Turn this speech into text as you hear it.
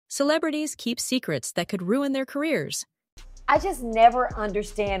celebrities keep secrets that could ruin their careers. I just never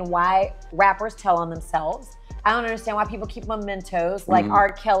understand why rappers tell on themselves. I don't understand why people keep mementos, like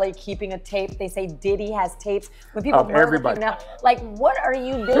R. Kelly keeping a tape. They say Diddy has tapes. When people murder people now, like, what are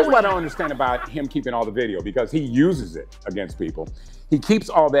you doing? Here's what I don't understand about him keeping all the video, because he uses it against people. He keeps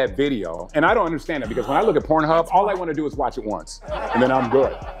all that video, and I don't understand it, because when I look at Pornhub, all I want to do is watch it once, and then I'm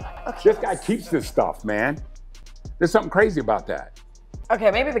good. Okay. This guy keeps this stuff, man. There's something crazy about that. Okay,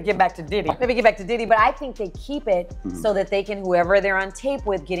 maybe we get back to Diddy. But I think they keep it so that they can, whoever they're on tape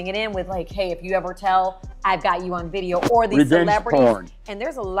with, getting it in with, like, hey, if you ever tell, I've got you on video, or these revenge celebrities. Porn. And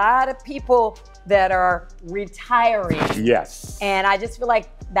there's a lot of people that are retiring. Yes. And I just feel like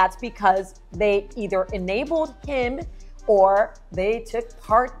that's because they either enabled him or they took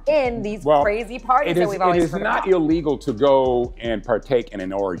part in these crazy parties that we've always heard about. It is not illegal to go and partake in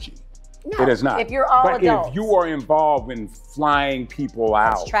an orgy. No, it is not. If you're all adults. But if you are involved in flying people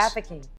out. That's trafficking.